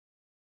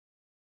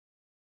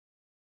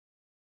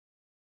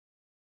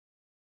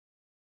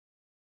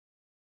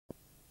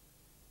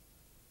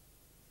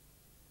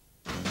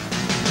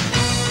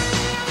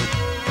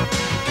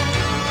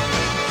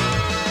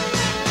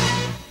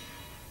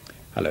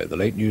Hello, the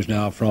late news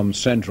now from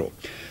Central.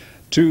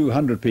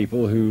 200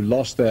 people who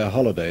lost their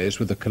holidays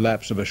with the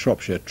collapse of a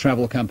Shropshire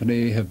travel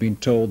company have been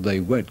told they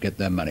won't get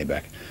their money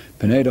back.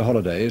 Pineda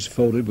Holidays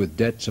folded with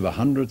debts of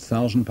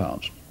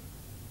 £100,000.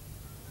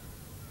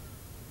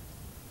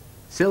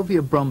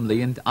 Sylvia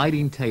Bromley and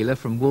Eileen Taylor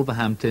from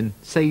Wolverhampton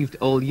saved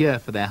all year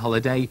for their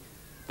holiday.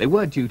 They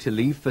were due to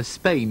leave for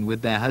Spain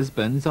with their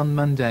husbands on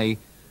Monday.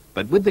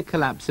 But with the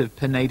collapse of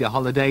Pineda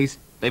Holidays,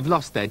 they've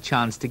lost their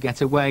chance to get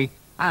away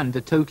and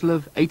a total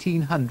of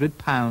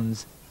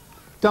 £1,800.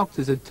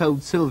 Doctors had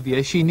told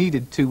Sylvia she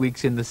needed 2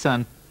 weeks in the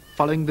sun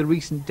following the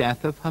recent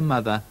death of her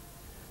mother.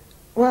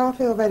 Well, I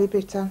feel very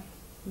bitter,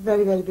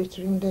 very, very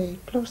bitter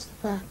indeed. Plus the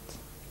fact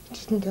it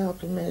isn't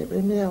helping me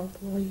with my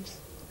health-wise.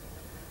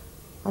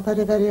 I've had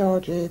a very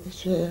hard year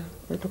this year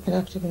with looking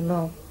after my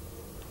mum.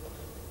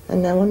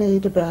 And now I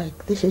need a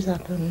break. This has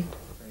happened.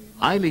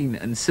 Eileen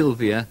and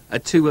Sylvia are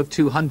two of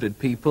 200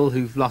 people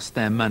who've lost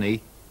their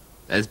money.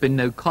 There's been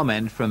no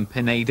comment from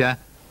Pineda.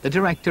 The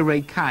director,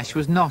 Ray Cash,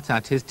 was not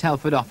at his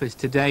Telford office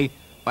today,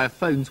 where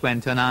phones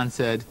went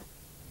unanswered.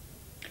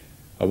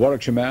 A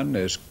Warwickshire man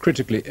is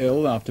critically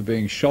ill after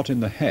being shot in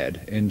the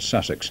head in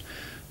Sussex.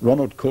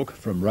 Ronald Cook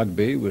from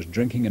Rugby was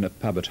drinking in a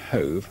pub at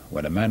Hove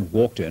when a man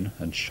walked in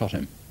and shot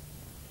him.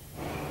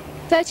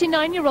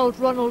 39-year-old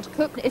Ronald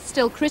Cook is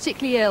still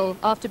critically ill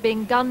after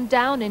being gunned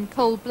down in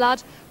cold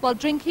blood while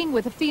drinking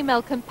with a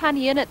female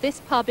companion at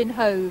this pub in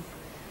Hove.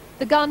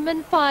 The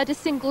gunman fired a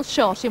single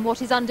shot in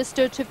what is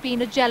understood to have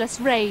been a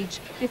jealous rage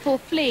before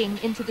fleeing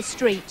into the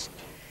street.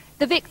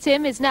 The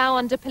victim is now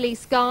under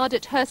police guard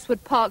at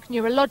Hurstwood Park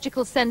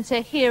Neurological Centre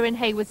here in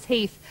Haywards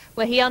Heath,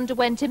 where he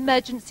underwent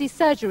emergency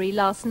surgery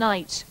last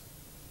night.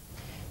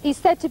 He's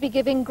said to be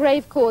giving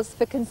grave cause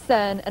for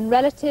concern, and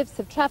relatives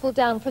have travelled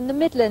down from the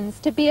Midlands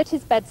to be at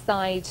his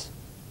bedside.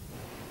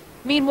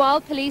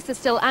 Meanwhile, police are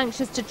still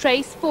anxious to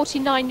trace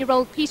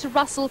 49-year-old Peter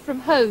Russell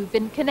from Hove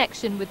in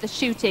connection with the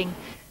shooting.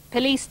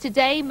 Police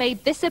today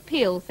made this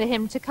appeal for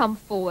him to come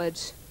forward.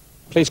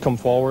 Please come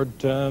forward.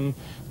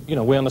 You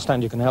know, we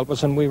understand you can help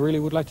us and we really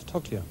would like to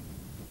talk to you.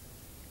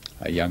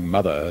 A young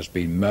mother has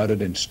been murdered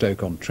in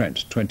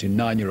Stoke-on-Trent.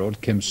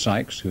 29-year-old Kim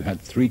Sykes, who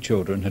had 3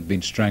 children, had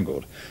been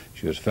strangled.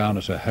 She was found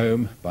at her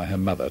home by her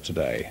mother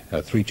today.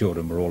 Her 3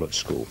 children were all at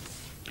school.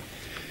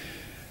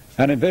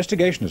 An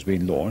investigation has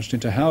been launched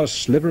into how a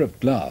sliver of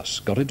glass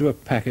got into a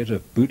packet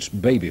of Boots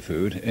baby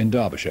food in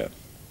Derbyshire.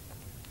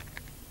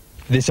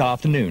 This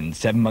afternoon,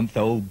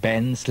 7-month-old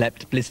Ben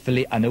slept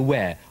blissfully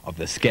unaware of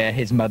the scare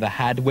his mother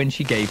had when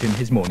she gave him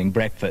his morning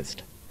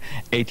breakfast.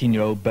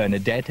 18-year-old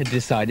Bernadette had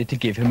decided to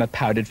give him a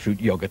powdered fruit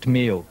yoghurt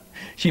meal.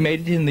 She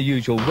made it in the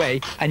usual way,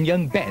 and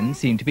young Ben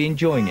seemed to be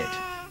enjoying it.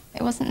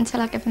 It wasn't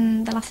until I gave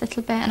him the last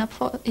little bit and I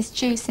put his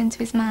juice into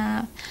his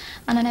mouth,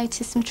 and I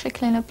noticed some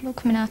trickling of blood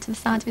coming out of the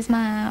side of his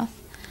mouth,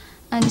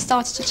 and he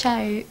started to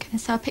choke,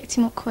 and so I picked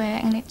him up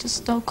quick and it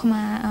just all come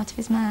out of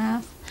his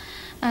mouth.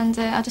 And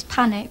I just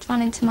panicked,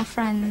 ran into my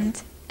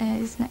friend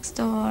who's next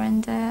door,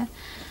 and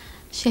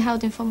she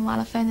held him for me while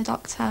I phoned the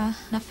doctor, and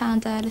I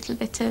found a little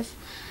bit of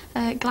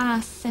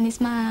glass in his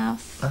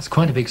mouth. That's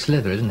quite a big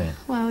slither, isn't it?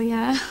 Well,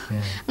 yeah.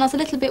 And I was a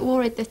little bit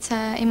worried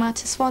that he might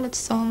have swallowed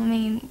some. I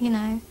mean, you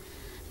know,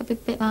 a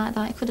big bit like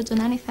that, he could have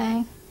done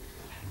anything.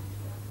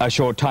 A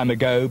short time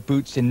ago,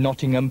 Boots in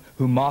Nottingham,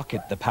 who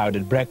market the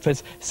powdered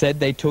breakfast,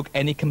 said they took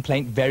any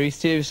complaint very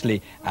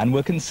seriously and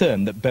were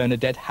concerned that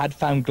Bernadette had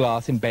found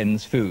glass in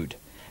Ben's food.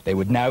 They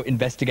would now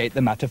investigate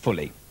the matter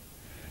fully.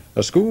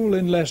 A school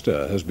in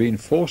Leicester has been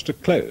forced to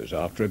close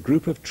after a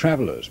group of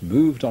travellers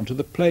moved onto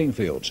the playing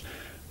fields.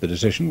 The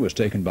decision was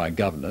taken by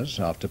governors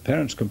after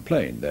parents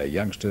complained their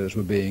youngsters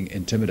were being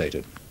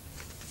intimidated.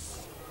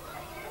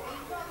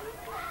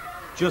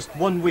 Just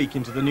 1 week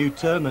into the new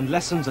term, and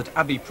lessons at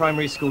Abbey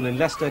Primary School in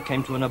Leicester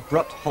came to an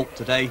abrupt halt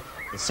today,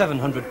 with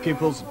 700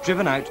 pupils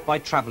driven out by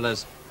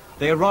travellers.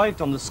 They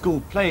arrived on the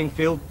school playing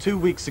field 2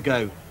 weeks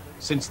ago.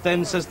 Since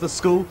then, says the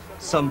school,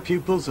 some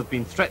pupils have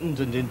been threatened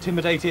and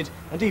intimidated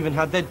and even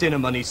had their dinner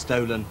money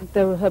stolen.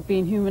 There have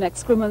been human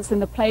excrements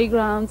in the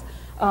playgrounds,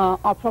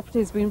 our property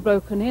has been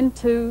broken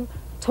into,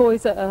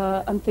 toys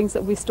and things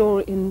that we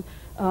store in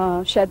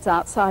sheds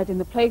outside in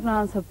the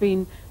playgrounds have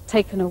been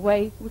taken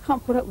away. We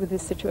can't put up with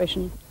this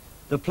situation.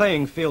 The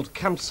playing field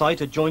campsite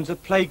adjoins a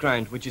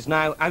playground which is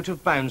now out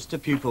of bounds to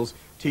pupils.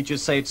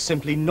 Teachers say it's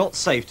simply not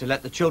safe to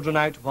let the children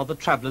out while the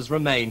travellers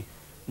remain.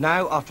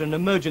 Now, after an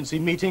emergency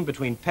meeting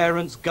between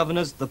parents,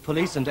 governors, the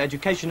police and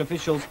education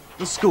officials,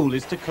 the school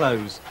is to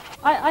close.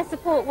 I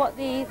support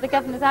the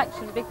governor's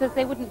action because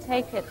they wouldn't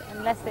take it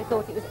unless they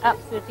thought it was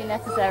absolutely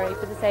necessary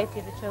for the safety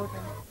of the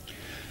children.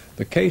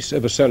 The case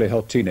of a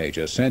Solihull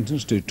teenager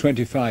sentenced to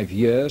 25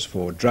 years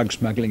for drug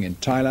smuggling in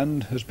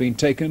Thailand has been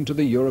taken to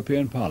the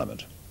European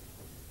Parliament.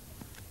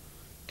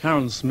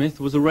 Karen Smith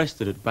was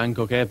arrested at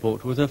Bangkok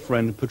airport with her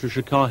friend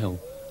Patricia Cahill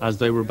as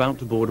they were about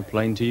to board a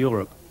plane to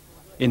Europe.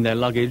 In their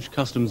luggage,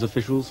 customs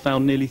officials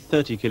found nearly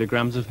 30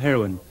 kilograms of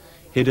heroin,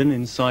 hidden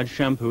inside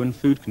shampoo and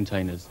food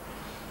containers.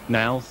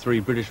 Now, 3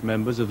 British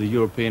members of the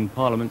European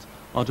Parliament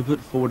are to put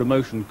forward a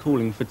motion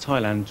calling for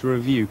Thailand to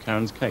review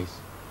Karen's case.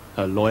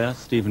 Her lawyer,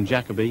 Stephen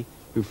Jacobi,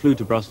 who flew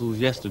to Brussels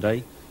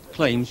yesterday,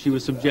 claims she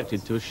was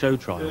subjected to a show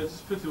trial.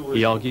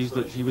 He argues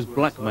that she was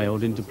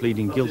blackmailed into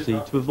pleading guilty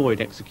to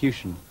avoid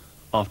execution,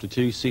 after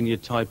 2 senior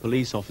Thai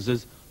police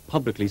officers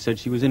publicly said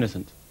she was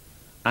innocent.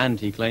 And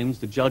he claims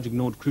the judge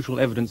ignored crucial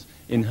evidence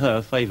in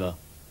her favour.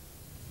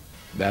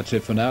 That's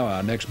it for now.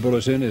 Our next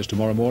bulletin is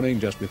tomorrow morning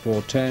just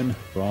before 10.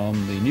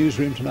 From the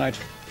newsroom tonight,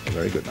 a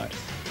very good night.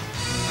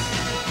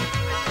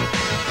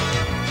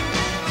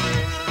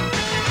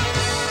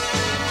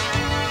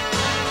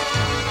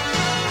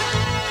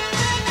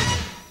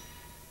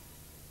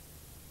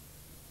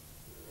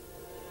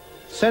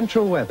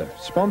 Central Weather,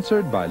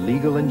 sponsored by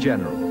Legal &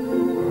 General.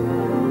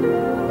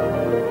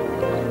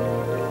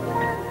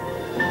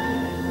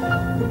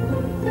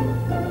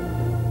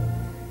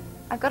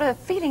 I've got a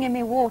feeling in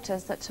my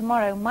waters that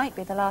tomorrow might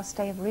be the last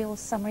day of real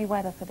summery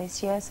weather for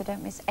this year, so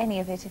don't miss any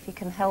of it if you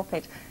can help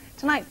it.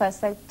 Tonight first,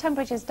 though,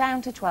 temperatures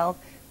down to 12,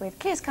 with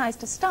clear skies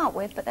to start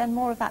with, but then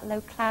more of that low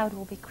cloud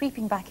will be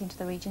creeping back into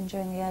the region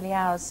during the early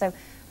hours, so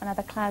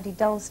another cloudy,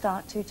 dull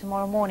start to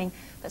tomorrow morning,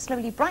 but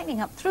slowly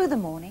brightening up through the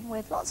morning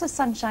with lots of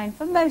sunshine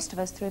for most of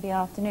us through the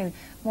afternoon.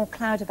 More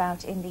cloud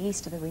about in the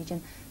east of the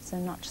region, so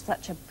not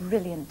such a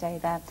brilliant day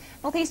there.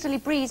 Northeasterly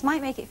breeze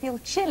might make it feel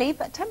chilly,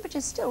 but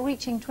temperatures still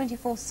reaching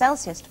 24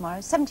 Celsius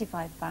tomorrow,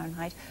 75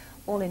 Fahrenheit.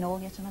 All in all,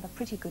 yet another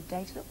pretty good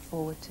day to look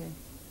forward to.